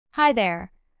Hi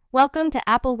there. Welcome to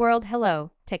Apple World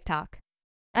Hello, TikTok.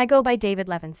 I go by David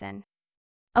Levinson.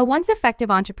 A once effective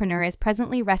entrepreneur is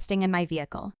presently resting in my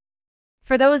vehicle.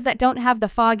 For those that don't have the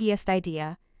foggiest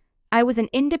idea, I was an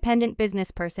independent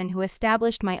business person who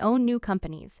established my own new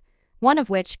companies, one of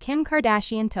which Kim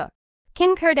Kardashian took.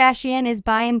 Kim Kardashian is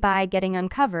by and by getting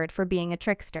uncovered for being a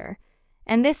trickster,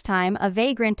 and this time a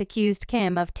vagrant accused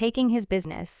Kim of taking his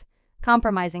business,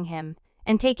 compromising him,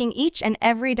 and taking each and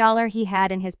every dollar he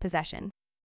had in his possession.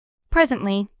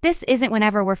 Presently, this isn't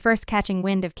whenever we're first catching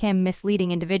wind of Kim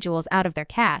misleading individuals out of their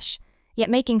cash, yet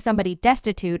making somebody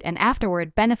destitute and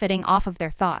afterward benefiting off of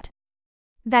their thought.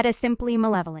 That is simply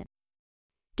malevolent.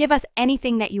 Give us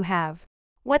anything that you have.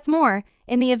 What's more,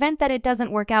 in the event that it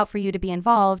doesn't work out for you to be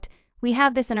involved, we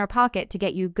have this in our pocket to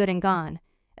get you good and gone,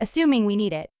 assuming we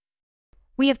need it.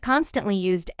 We have constantly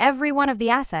used every one of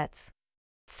the assets.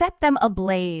 Set them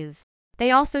ablaze. They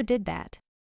also did that.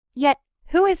 Yet,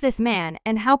 who is this man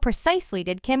and how precisely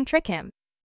did Kim trick him?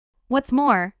 What's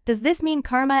more, does this mean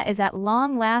karma is at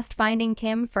long last finding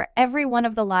Kim for every one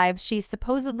of the lives she's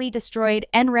supposedly destroyed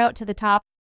en route to the top?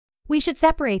 We should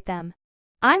separate them.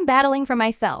 I'm battling for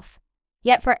myself.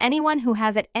 Yet for anyone who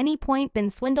has at any point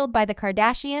been swindled by the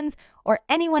Kardashians or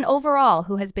anyone overall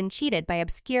who has been cheated by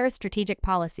obscure strategic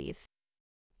policies.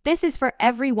 This is for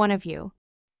every one of you.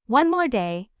 One more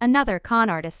day, another con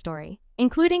artist story,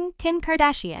 including Kim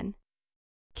Kardashian.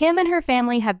 Kim and her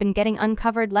family have been getting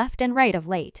uncovered left and right of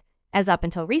late, as up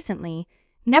until recently,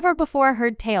 never before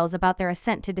heard tales about their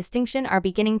ascent to distinction are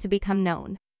beginning to become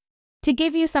known. To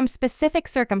give you some specific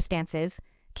circumstances,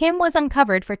 Kim was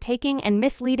uncovered for taking and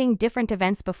misleading different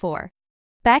events before.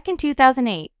 Back in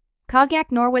 2008,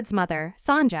 Cognac Norwood's mother,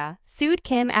 Sanja, sued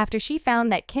Kim after she found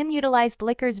that Kim utilized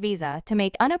Liquor's Visa to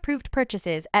make unapproved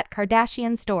purchases at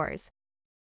Kardashian stores.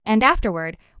 And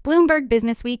afterward, Bloomberg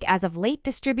Businessweek as of late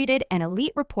distributed an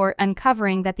elite report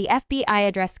uncovering that the FBI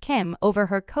addressed Kim over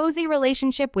her cozy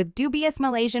relationship with dubious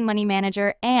Malaysian money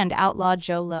manager and outlaw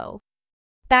Joe Low.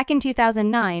 Back in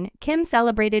 2009, Kim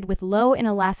celebrated with Low in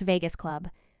a Las Vegas club,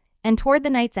 and toward the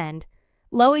night's end,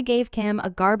 Low gave Kim a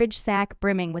garbage sack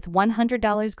brimming with $100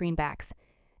 greenbacks,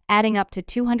 adding up to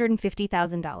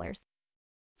 $250,000.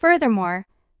 Furthermore,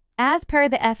 as per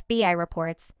the FBI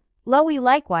reports, Lowy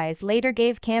likewise later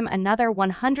gave Kim another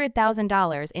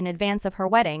 $100,000 in advance of her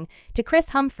wedding to Chris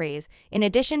Humphries, in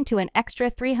addition to an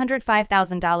extra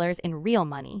 $305,000 in real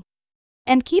money.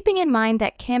 And keeping in mind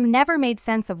that Kim never made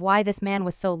sense of why this man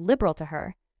was so liberal to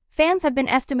her, fans have been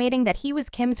estimating that he was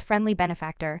Kim's friendly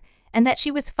benefactor and that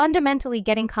she was fundamentally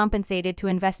getting compensated to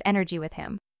invest energy with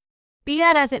him. Be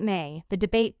that as it may, the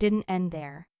debate didn't end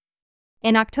there.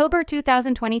 In October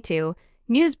 2022,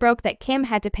 news broke that Kim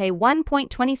had to pay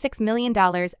 $1.26 million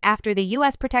after the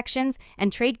U.S. Protections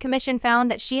and Trade Commission found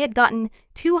that she had gotten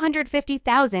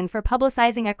 $250,000 for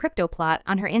publicizing a crypto plot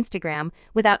on her Instagram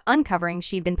without uncovering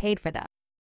she'd been paid for the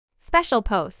special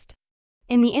post.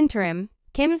 In the interim,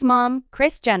 Kim's mom,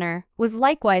 Kris Jenner, was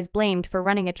likewise blamed for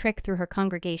running a trick through her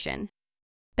congregation.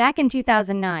 Back in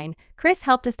 2009, Kris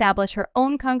helped establish her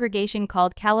own congregation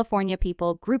called California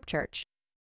People Group Church.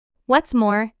 What's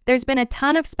more, there's been a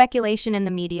ton of speculation in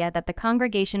the media that the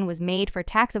congregation was made for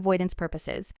tax avoidance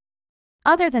purposes.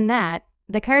 Other than that,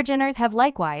 the Kardashians have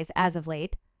likewise, as of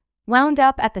late, wound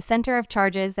up at the center of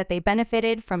charges that they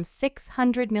benefited from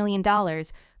 $600 million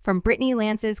from Brittany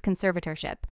Lance's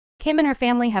conservatorship. Kim and her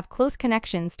family have close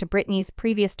connections to Britney's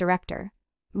previous director,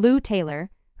 Lou Taylor,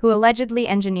 who allegedly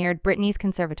engineered Britney's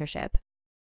conservatorship.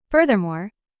 Furthermore,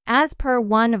 as per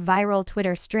one viral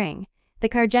Twitter string, the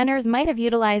Kardashians might have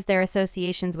utilized their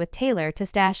associations with Taylor to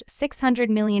stash $600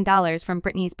 million from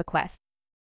Britney's bequest.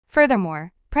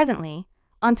 Furthermore, presently,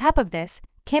 on top of this,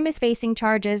 Kim is facing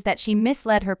charges that she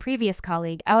misled her previous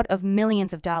colleague out of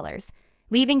millions of dollars,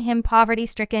 leaving him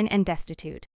poverty-stricken and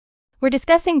destitute. We're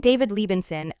discussing David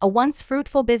Levinson, a once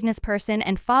fruitful business person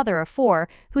and father of four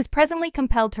who's presently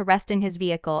compelled to rest in his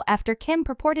vehicle after Kim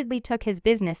purportedly took his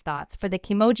business thoughts for the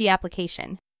Kimoji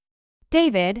application.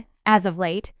 David, as of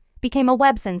late, became a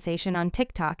web sensation on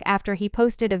TikTok after he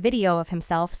posted a video of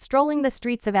himself strolling the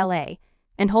streets of LA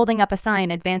and holding up a sign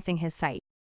advancing his site.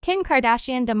 Kim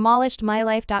Kardashian demolished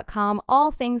MyLife.com.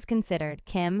 All things considered,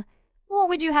 Kim, what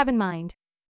would you have in mind?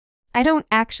 I don't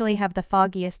actually have the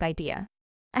foggiest idea.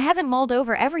 I haven't mulled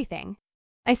over everything.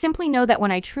 I simply know that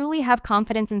when I truly have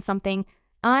confidence in something,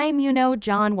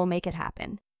 John will make it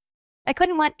happen. I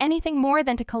couldn't want anything more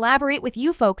than to collaborate with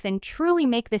you folks and truly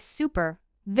make this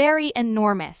very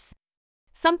enormous.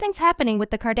 Something's happening with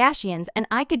the Kardashians and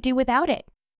I could do without it.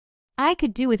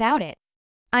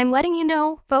 I'm letting you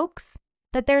know, folks,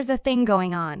 that there's a thing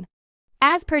going on.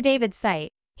 As per David's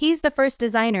site, He's the first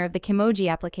designer of the Kimoji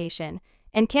application,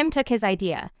 and Kim took his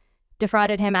idea,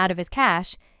 defrauded him out of his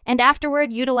cash, and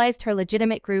afterward utilized her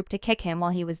legitimate group to kick him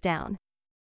while he was down.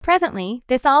 Presently,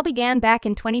 this all began back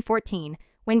in 2014,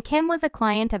 when Kim was a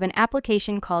client of an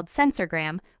application called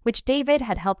Censorgram, which David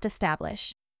had helped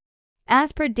establish.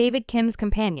 As per David Kim's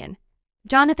companion,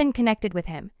 Jonathan connected with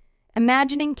him,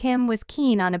 imagining Kim was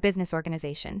keen on a business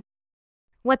organization.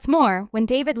 What's more, when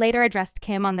David later addressed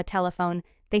Kim on the telephone,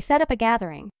 they set up a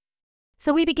gathering.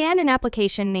 So we began an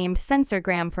application named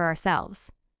Censorgram for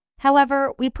ourselves.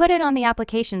 However, we put it on the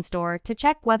application store to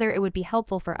check whether it would be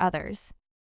helpful for others.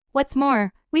 What's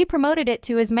more, we promoted it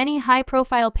to as many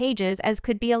high-profile pages as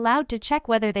could be allowed to check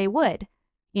whether they would,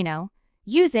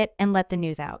 use it and let the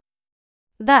news out.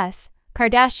 Thus,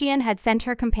 Kardashian had sent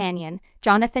her companion,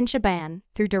 Jonathan Shaban,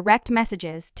 through direct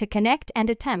messages to connect and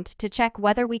attempt to check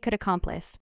whether we could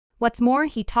accomplish. What's more,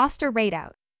 he tossed her right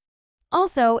out.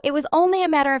 Also, it was only a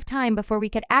matter of time before we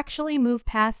could actually move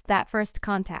past that first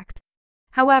contact.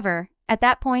 However, at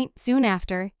that point, soon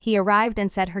after, he arrived and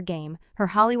said her game, her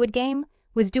Hollywood game,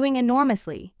 was doing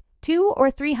enormously, 200 or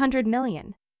 300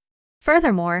 million.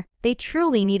 Furthermore, they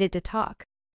truly needed to talk.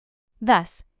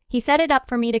 Thus, he set it up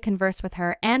for me to converse with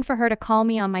her and for her to call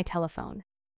me on my telephone.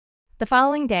 The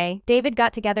following day, David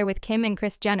got together with Kim and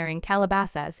Kris Jenner in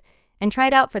Calabasas and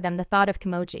tried out for them the thought of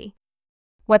Kimoji.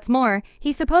 What's more,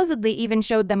 he supposedly even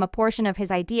showed them a portion of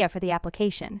his idea for the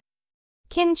application.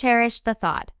 Kim cherished the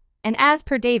thought, and as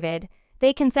per David,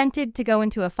 they consented to go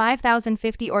into a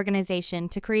 5,050 organization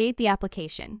to create the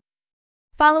application.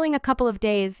 Following a couple of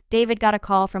days, David got a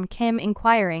call from Kim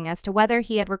inquiring as to whether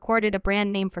he had recorded a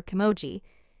brand name for Kimoji,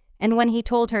 and when he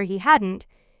told her he hadn't,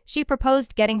 she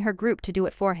proposed getting her group to do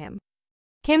it for him.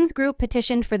 Kim's group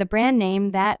petitioned for the brand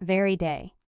name that very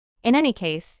day. In any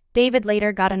case, David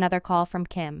later got another call from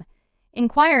Kim,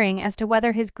 inquiring as to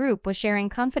whether his group was sharing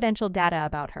confidential data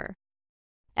about her.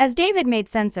 As David made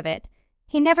sense of it,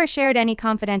 he never shared any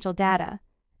confidential data,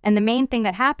 and the main thing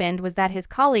that happened was that his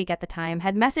colleague at the time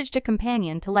had messaged a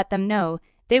companion to let them know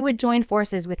they would join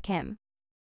forces with Kim.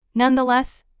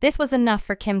 Nonetheless, this was enough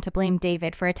for Kim to blame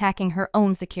David for attacking her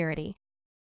own security.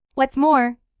 What's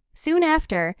more, soon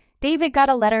after, David got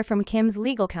a letter from Kim's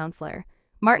legal counselor,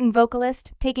 Martin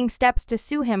Vocalist, taking steps to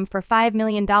sue him for $5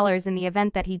 million in the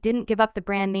event that he didn't give up the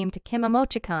brand name to Kim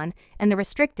Emoticon and the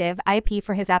restrictive IP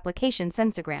for his application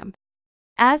Censorgram.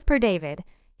 As per David,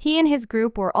 he and his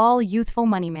group were all youthful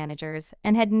money managers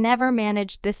and had never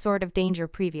managed this sort of danger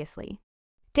previously.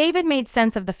 David made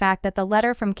sense of the fact that the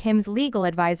letter from Kim's legal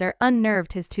advisor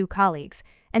unnerved his two colleagues,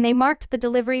 and they marked the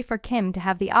delivery for Kim to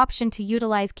have the option to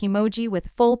utilize Kimoji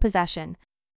with full possession.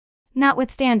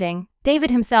 Notwithstanding,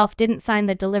 David himself didn't sign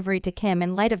the delivery to Kim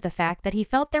in light of the fact that he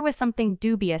felt there was something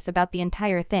dubious about the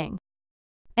entire thing.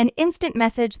 An instant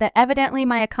message that evidently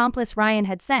my accomplice Ryan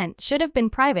had sent should have been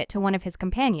private to one of his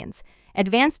companions,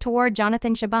 advanced toward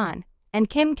Jonathan Shaban, and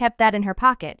Kim kept that in her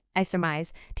pocket, I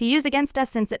surmise, to use against us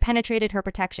since it penetrated her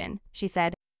protection, she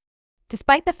said.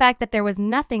 Despite the fact that there was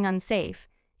nothing unsafe,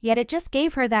 yet it just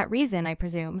gave her that reason, I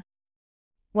presume.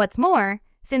 What's more,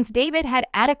 since David had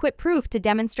adequate proof to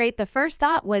demonstrate the first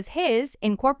thought was his,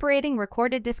 incorporating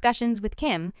recorded discussions with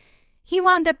Kim, he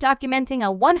wound up documenting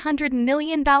a $100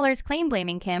 million claim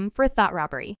blaming Kim for thought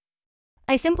robbery.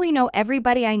 I simply know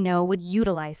everybody I know would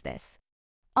utilize this.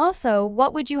 Also,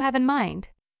 what would you have in mind?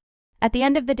 At the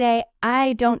end of the day,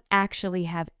 I don't actually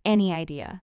have any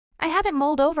idea. I haven't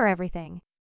mulled over everything.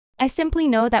 I simply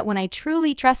know that when I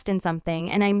truly trust in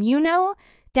something and I'm,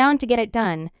 down to get it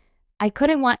done, I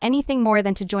couldn't want anything more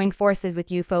than to join forces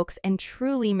with you folks and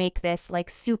truly make this,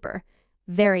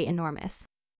 very enormous.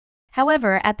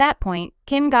 However, at that point,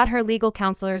 Kim got her legal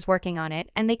counselors working on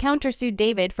it and they countersued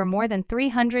David for more than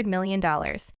 $300 million.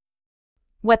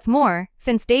 What's more,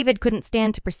 since David couldn't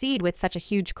stand to proceed with such a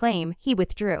huge claim, he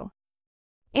withdrew.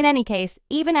 In any case,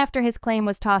 even after his claim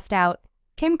was tossed out,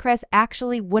 Kris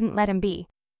actually wouldn't let him be.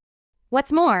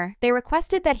 What's more, they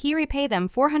requested that he repay them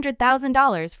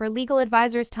 $400,000 for legal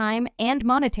advisors' time and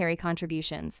monetary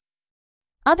contributions.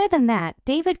 Other than that,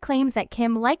 David claims that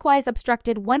Kim likewise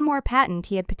obstructed one more patent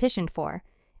he had petitioned for,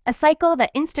 a cycle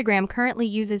that Instagram currently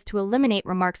uses to eliminate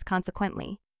remarks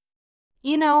consequently.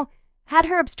 Had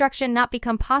her obstruction not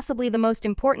become possibly the most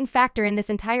important factor in this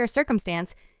entire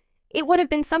circumstance, it would have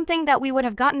been something that we would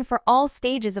have gotten for all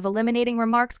stages of eliminating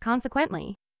remarks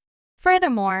consequently.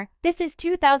 Furthermore, this is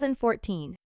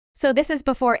 2014. So this is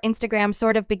before Instagram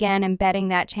sort of began embedding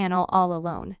that channel all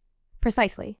alone.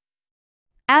 Precisely.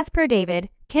 As per David,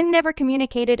 Kim never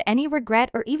communicated any regret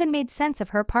or even made sense of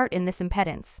her part in this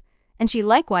impedance. And she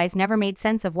likewise never made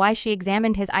sense of why she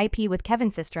examined his IP with Kevin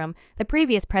Systrom, the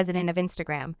previous president of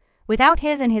Instagram, without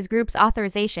his and his group's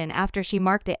authorization after she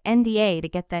marked an NDA to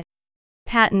get the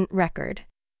patent record.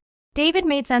 David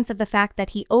made sense of the fact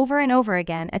that he over and over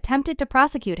again attempted to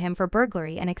prosecute him for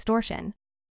burglary and extortion.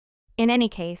 In any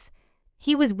case,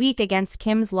 he was weak against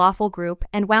Kim's lawful group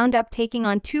and wound up taking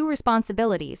on two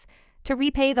responsibilities to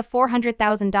repay the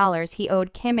 $400,000 he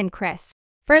owed Kim and Chris.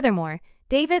 Furthermore,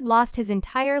 David lost his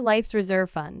entire life's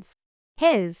reserve funds.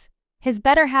 His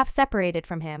better half separated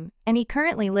from him, and he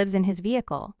currently lives in his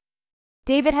vehicle.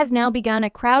 David has now begun a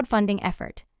crowdfunding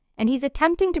effort, and he's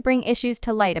attempting to bring issues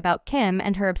to light about Kim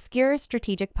and her obscure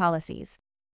strategic policies.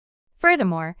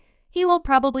 Furthermore, he will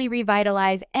probably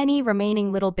revitalize any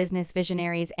remaining little business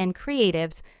visionaries and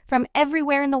creatives from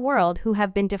everywhere in the world who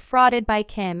have been defrauded by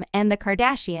Kim and the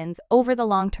Kardashians over the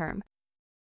long term.